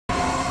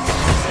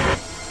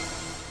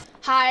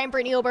Hi, I'm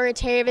Brittany Wilbur with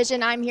Terrier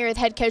Vision. I'm here with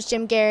head coach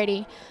Jim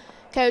Garrity.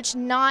 Coach,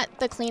 not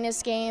the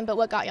cleanest game, but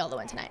what got y'all the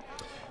win tonight?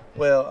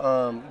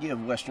 Well,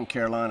 give Western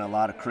Carolina a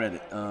lot of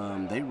credit.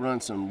 They run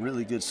some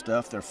really good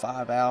stuff. Their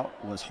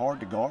 5-out was hard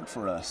to guard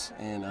for us,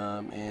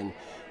 and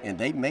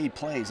they made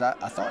plays. I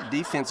thought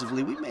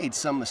defensively we made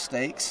some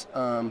mistakes,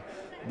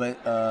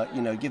 but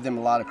give them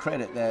a lot of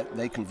credit that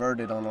they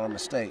converted on our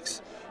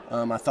mistakes.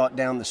 I thought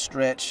down the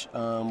stretch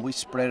we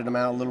spread them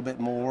out a little bit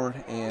more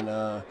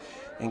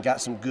and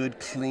got some good,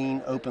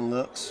 clean, open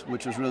looks,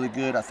 which was really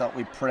good. I thought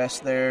we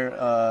pressed there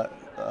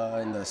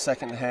in the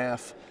second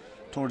half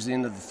towards the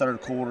end of the third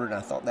quarter, and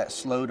I thought that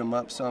slowed them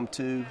up some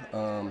too.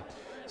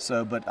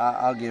 But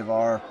I'll give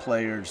our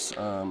players,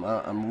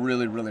 I'm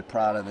really, really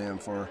proud of them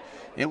for,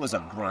 it was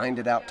a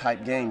grinded out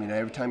type game. You know,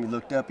 every time you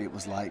looked up, it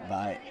was like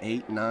by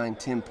 8, 9,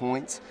 10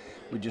 points.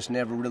 We just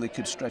never really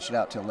could stretch it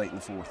out till late in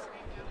the fourth.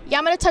 Yeah,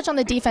 I'm going to touch on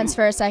the defense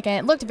for a second.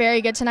 It looked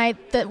very good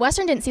tonight. The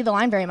Western didn't see the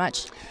line very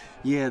much.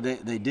 Yeah,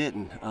 they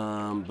didn't,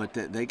 but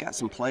they got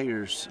some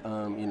players, 30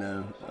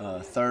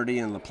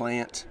 and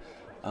LaPlante.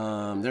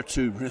 They're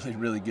two really,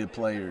 really good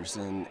players,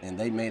 and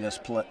they made us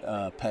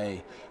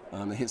pay.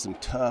 They hit some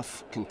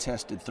tough,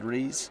 contested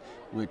threes,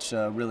 which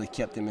really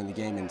kept them in the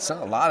game. And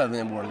a lot of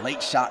them were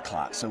late shot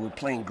clock, so we're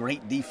playing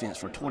great defense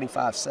for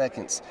 25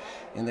 seconds,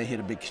 and they hit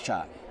a big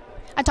shot.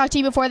 I talked to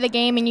you before the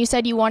game, and you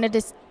said you wanted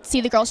to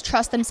see the girls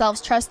trust themselves,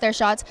 trust their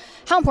shots.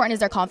 How important is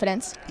their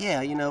confidence?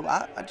 Yeah,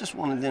 I just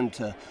wanted them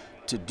to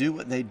do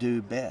what they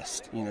do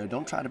best.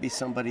 Don't try to be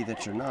somebody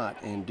that you're not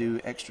and do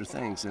extra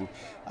things. And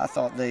I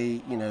thought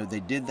they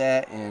did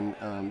that, and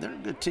they're a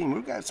good team.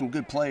 We've got some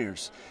good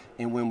players.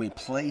 And when we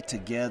play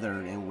together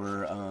and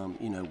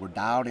we're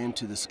dialed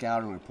into the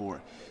scouting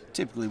report,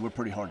 typically we're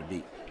pretty hard to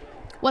beat.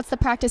 What's the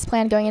practice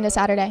plan going into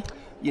Saturday?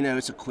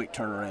 It's a quick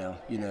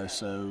turnaround,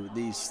 so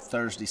these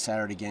Thursday,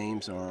 Saturday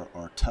games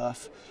are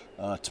tough.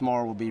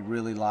 Tomorrow will be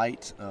really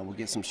light. We'll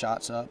get some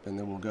shots up, and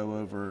then we'll go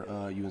over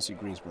UNC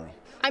Greensboro.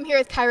 I'm here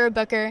with Cairo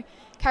Booker.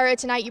 Cairo,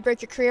 tonight you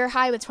broke your career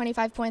high with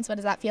 25 points. What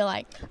does that feel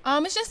like?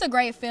 It's just a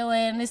great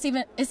feeling.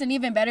 It's an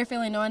even better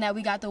feeling knowing that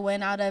we got the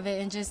win out of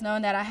it, and just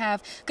knowing that I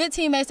have good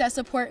teammates that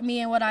support me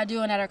and what I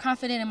do and that are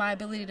confident in my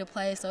ability to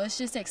play. So it's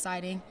just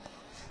exciting.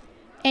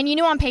 And you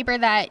knew on paper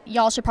that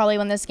y'all should probably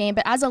win this game,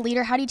 but as a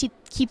leader, how do you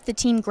keep the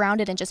team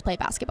grounded and just play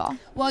basketball?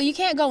 Well, you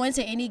can't go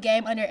into any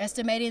game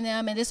underestimating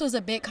them, and this was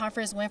a big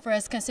conference win for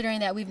us considering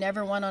that we've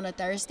never won on a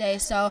Thursday.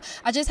 So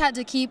I just had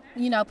to keep,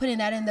 putting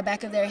that in the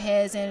back of their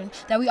heads, and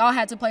that we all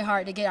had to play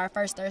hard to get our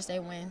first Thursday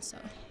win. So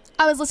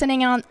I was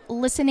listening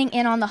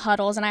in on the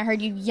huddles, and I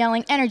heard you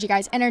yelling, "Energy,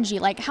 guys, energy!"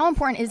 Like, how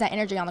important is that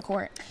energy on the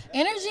court?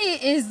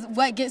 Energy is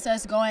what gets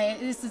us going.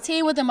 It's the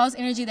team with the most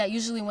energy that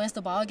usually wins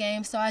the ball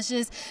game. So it's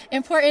just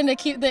important to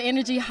keep the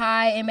energy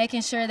high and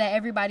making sure that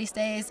everybody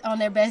stays on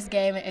their best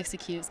game and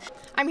executes.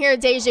 I'm here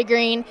with Deja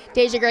Green.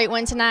 Deja, great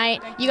win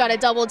tonight. You got a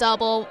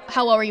double-double.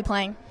 How well were you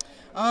playing?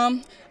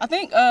 I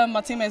think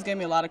my teammates gave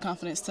me a lot of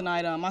confidence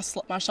tonight.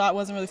 My shot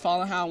wasn't really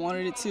falling how I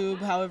wanted it to.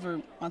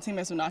 However, my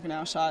teammates were knocking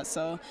down shots,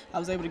 so I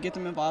was able to get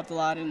them involved a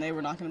lot, and they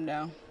were knocking them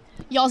down.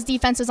 Y'all's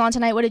defense was on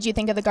tonight. What did you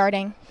think of the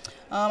guarding?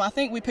 I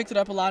think we picked it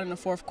up a lot in the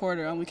fourth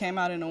quarter. We came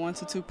out in a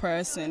 1-2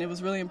 press, and it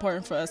was really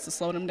important for us to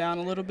slow them down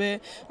a little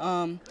bit.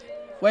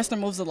 Western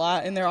moves a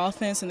lot in their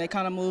offense, and they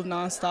kind of move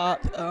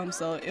nonstop.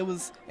 So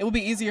it would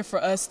be easier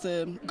for us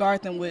to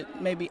guard them with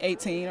maybe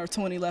 18 or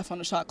 20 left on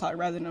the shot clock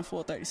rather than a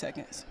full 30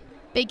 seconds.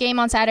 Big game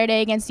on Saturday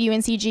against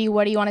UNCG.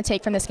 What do you want to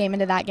take from this game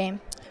into that game?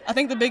 I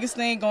think the biggest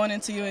thing going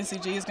into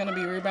UNCG is going to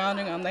be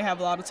rebounding. They have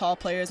a lot of tall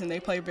players, and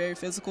they play very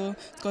physical.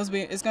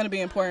 It's going to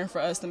be important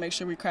for us to make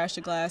sure we crash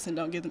the glass and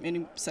don't give them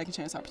any second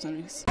chance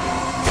opportunities.